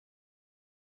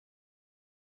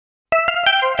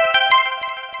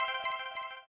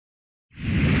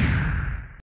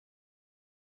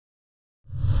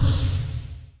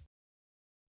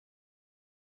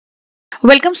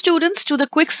Welcome students to the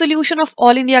quick solution of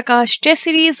All India Caste Test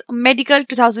Series Medical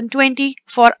 2020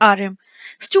 for RM.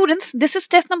 Students, this is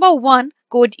test number 1,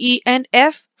 code E and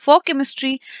F for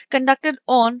chemistry conducted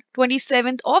on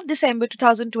 27th of December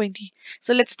 2020.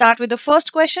 So let's start with the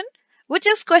first question, which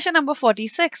is question number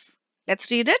 46. Let's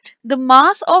read it. The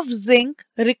mass of zinc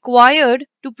required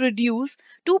to produce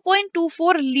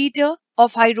 2.24 liter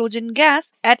of hydrogen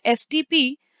gas at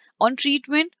STP on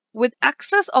treatment with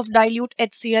excess of dilute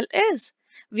HCl is.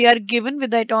 We are given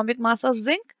with the atomic mass of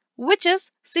zinc, which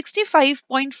is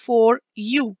 65.4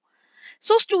 U.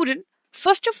 So student,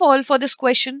 first of all for this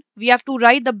question, we have to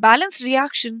write the balanced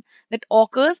reaction that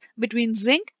occurs between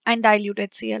zinc and dilute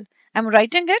HCl. I'm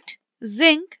writing it.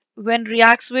 Zinc, when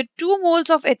reacts with 2 moles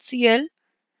of HCl,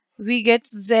 we get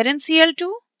ZnCl2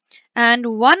 and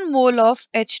 1 mole of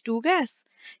H2 gas.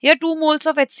 Here 2 moles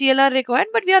of HCl are required,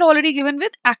 but we are already given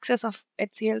with excess of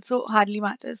HCl, so hardly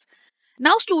matters.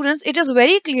 Now students, it is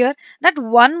very clear that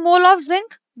 1 mole of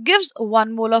zinc gives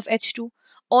 1 mole of H2.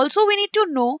 Also we need to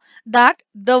know that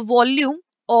the volume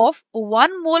of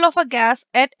 1 mole of a gas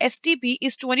at STP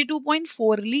is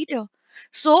 22.4 liter.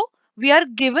 So we are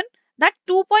given that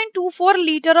 2.24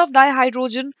 liter of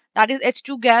dihydrogen, that is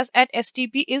H2 gas at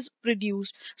STP is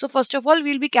produced. So first of all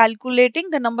we will be calculating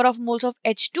the number of moles of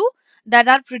H2 that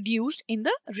are produced in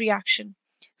the reaction.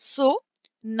 So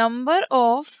number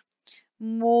of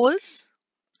moles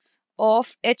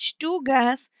of H2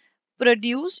 gas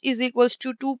produced is equals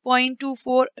to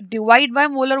 2.24 divided by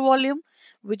molar volume,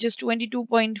 which is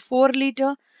 22.4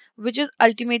 liter, which is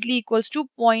ultimately equals to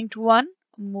 0.1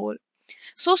 mole.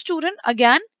 So student,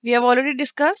 again we have already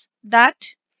discussed that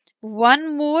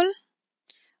 1 mole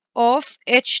of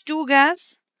H2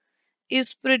 gas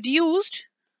is produced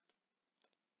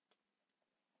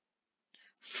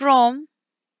from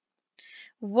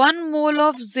 1 mole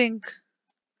of zinc,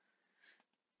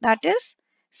 that is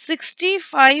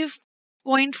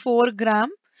 65.4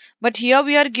 gram, but here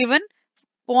we are given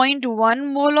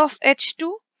 0.1 mole of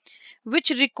H2,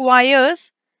 which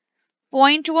requires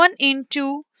 0.1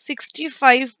 into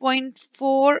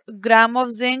 65.4 gram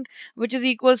of zinc, which is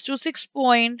equals to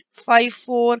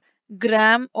 6.54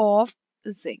 gram of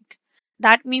zinc.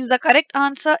 That means the correct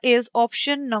answer is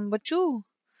option number 2.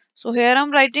 So here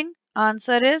I'm writing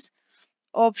answer is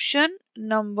option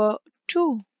number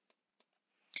 2.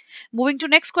 Moving to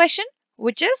next question,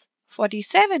 which is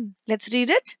 47. Let's read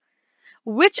it.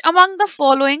 Which among the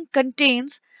following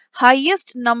contains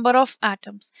highest number of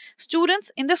atoms?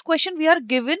 Students, in this question we are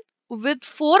given with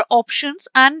 4 options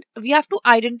and we have to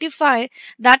identify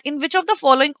that in which of the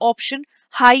following option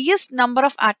highest number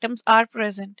of atoms are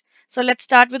present. So let's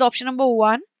start with option number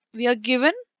 1. We are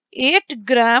given 8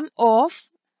 gram of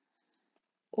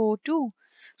O2.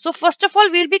 So first of all,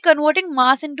 we'll be converting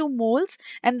mass into moles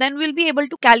and then we'll be able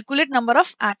to calculate number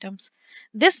of atoms.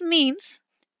 This means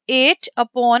 8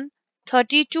 upon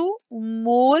 32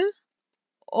 mole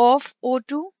of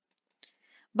O2.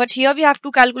 But here we have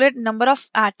to calculate number of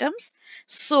atoms.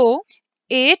 So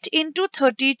 8 into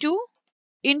 32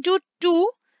 into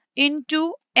 2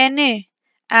 into Na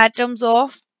atoms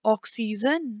of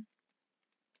oxygen.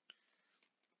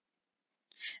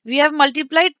 We have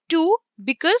multiplied 2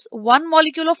 because one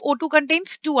molecule of O2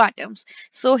 contains 2 atoms.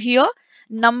 So here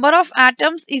number of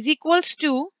atoms is equals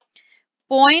to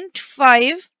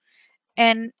 0.5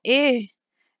 Na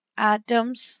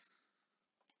atoms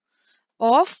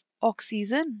of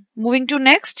oxygen. Moving to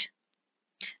next.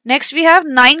 Next we have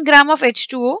 9 gram of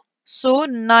H2O. So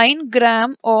 9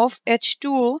 gram of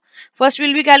H2O. First we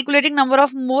will be calculating number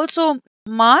of moles. So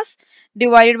mass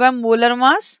divided by molar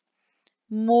mass.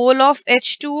 Mole of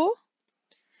H2O.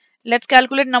 Let's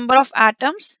calculate number of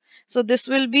atoms. So this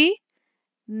will be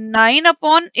 9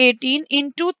 upon 18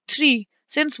 into 3.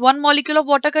 Since one molecule of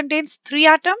water contains 3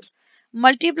 atoms,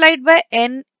 multiplied by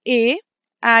Na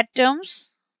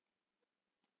atoms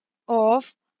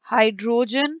of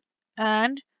hydrogen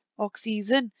and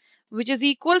oxygen, which is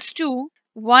equals to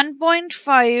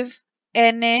 1.5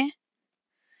 Na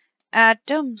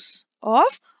atoms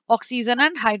of oxygen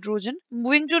and hydrogen.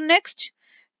 Moving to next,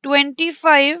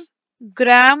 25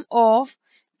 gram of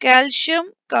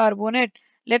calcium carbonate.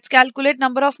 Let's calculate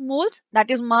number of moles, that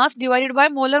is mass divided by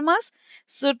molar mass.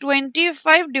 So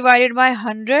 25 divided by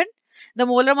 100. The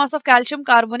molar mass of calcium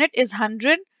carbonate is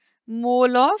 100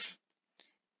 mole of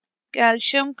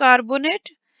calcium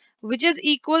carbonate, which is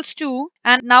equals to,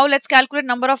 and now let's calculate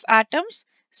number of atoms.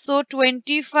 So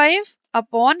 25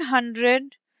 upon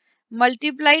 100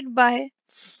 multiplied by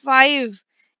 5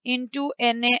 into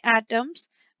Na atoms,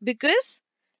 because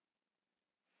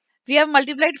We have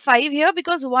multiplied 5 here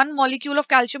because one molecule of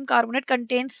calcium carbonate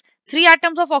contains 3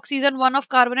 atoms of oxygen, 1 of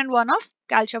carbon and 1 of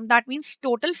calcium. That means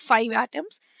total 5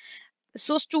 atoms.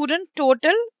 So student,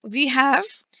 total we have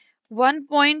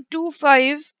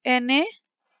 1.25 Na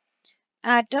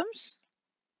atoms,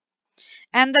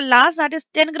 and the last, that is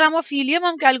 10 gram of helium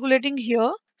I'm calculating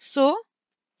here. So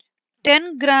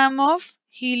 10 gram of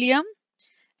helium,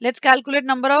 let's calculate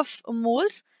number of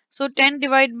moles. So 10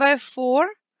 divided by 4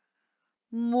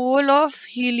 mole of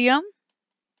helium,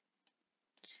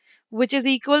 which is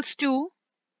equals to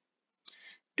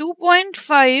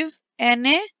 2.5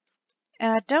 Na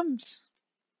atoms.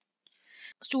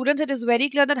 Students, it is very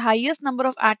clear that highest number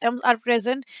of atoms are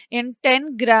present in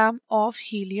 10 gram of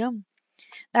helium.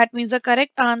 That means the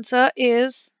correct answer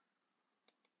is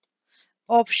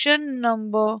option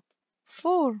number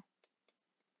 4.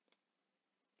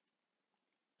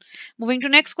 Moving to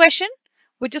next question,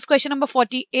 which is question number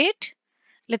 48.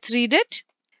 Let's read it.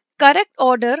 Correct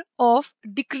order of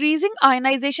decreasing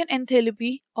ionization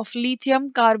enthalpy of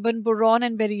lithium, carbon, boron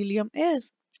and beryllium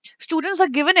is. Students, are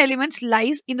given elements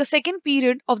lies in the second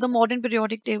period of the modern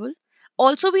periodic table.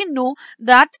 Also, we know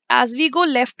that as we go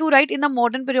left to right in the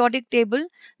modern periodic table,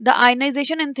 the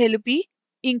ionization enthalpy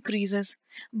increases.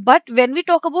 But when we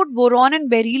talk about boron and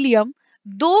beryllium,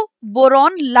 though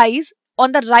boron lies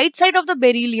on the right side of the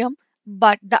beryllium,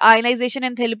 but the ionization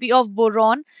enthalpy of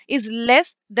boron is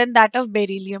less than that of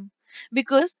beryllium.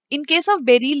 Because in case of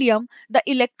beryllium, the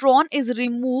electron is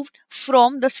removed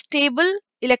from the stable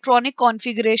electronic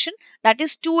configuration, that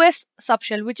is 2s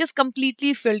subshell, which is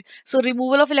completely filled. So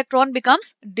removal of electron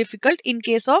becomes difficult in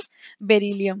case of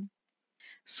beryllium.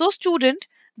 So student,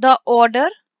 the order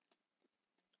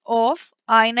of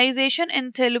ionization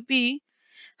enthalpy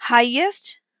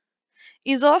highest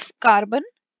is of carbon,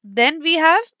 then we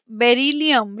have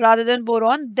beryllium rather than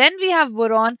boron, then we have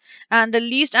boron, and the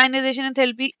least ionization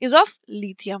enthalpy is of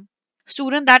lithium.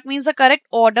 Student, that means the correct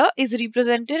order is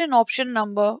represented in option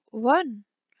number 1.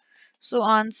 So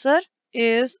answer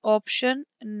is option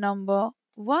number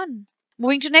 1.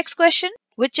 Moving to next question,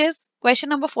 which is question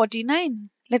number 49.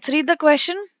 Let's read the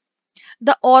question.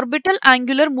 The orbital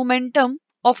angular momentum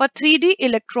of a 3D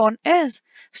electron is.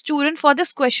 Student, for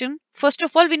this question, first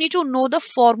of all, we need to know the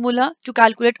formula to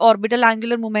calculate orbital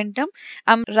angular momentum.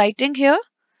 I'm writing here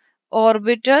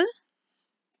orbital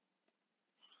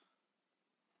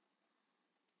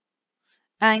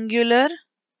angular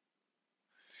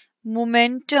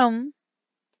momentum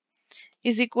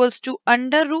is equals to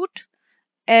under root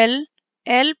L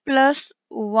plus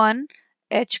 1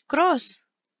 H cross.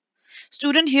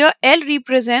 Student, here L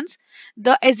represents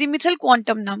the azimuthal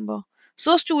quantum number.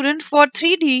 So student, for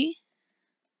 3D,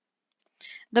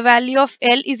 the value of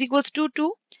L is equals to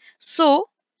 2. So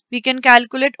we can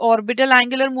calculate orbital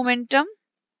angular momentum.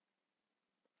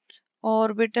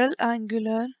 Orbital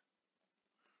angular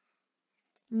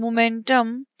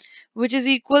momentum, which is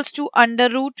equals to under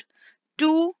root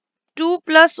 2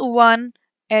 plus 1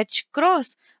 H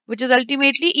cross, which is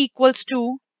ultimately equals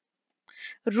to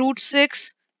root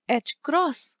 6 H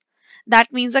cross.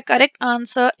 That means the correct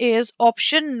answer is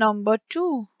option number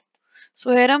 2.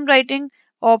 So here I'm writing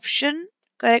option,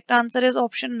 correct answer is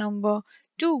option number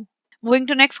 2. Moving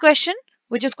to next question,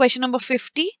 which is question number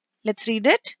 50. Let's read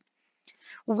it.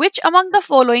 Which among the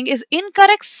following is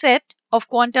incorrect set of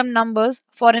quantum numbers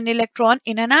for an electron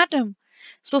in an atom?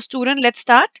 So student, let's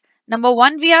start. Number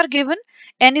 1, we are given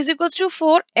n is equals to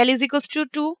 4, L is equals to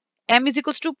 2, M is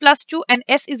equals to plus 2 and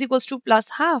S is equals to plus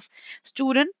half.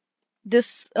 Student,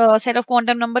 this set of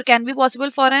quantum number can be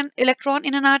possible for an electron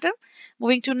in an atom.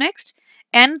 Moving to next,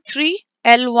 N3,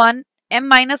 L1, M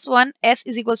minus 1, S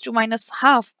is equals to minus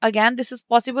half. Again, this is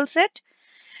possible set.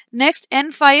 Next,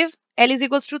 N5, L is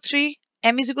equals to 3,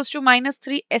 M is equals to minus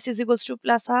 3, S is equals to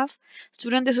plus half.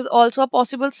 Student, this is also a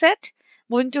possible set.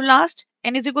 Moving to last,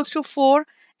 N is equals to 4,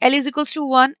 L is equals to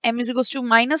 1, M is equals to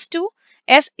minus 2,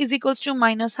 S is equals to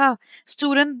minus half.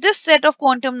 Student, this set of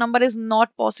quantum number is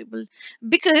not possible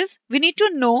because we need to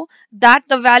know that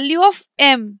the value of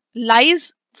M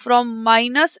lies from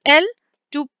minus L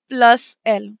to plus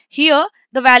L. Here,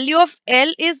 the value of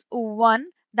L is 1.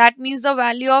 That means the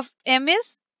value of M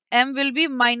will be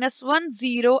minus 1,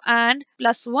 0 and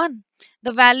plus 1.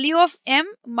 The value of M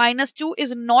minus 2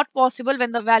 is not possible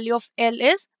when the value of L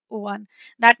is 1.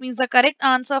 That means the correct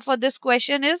answer for this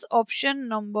question is option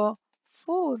number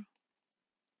 4.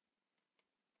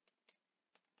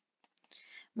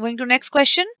 Moving to next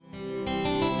question.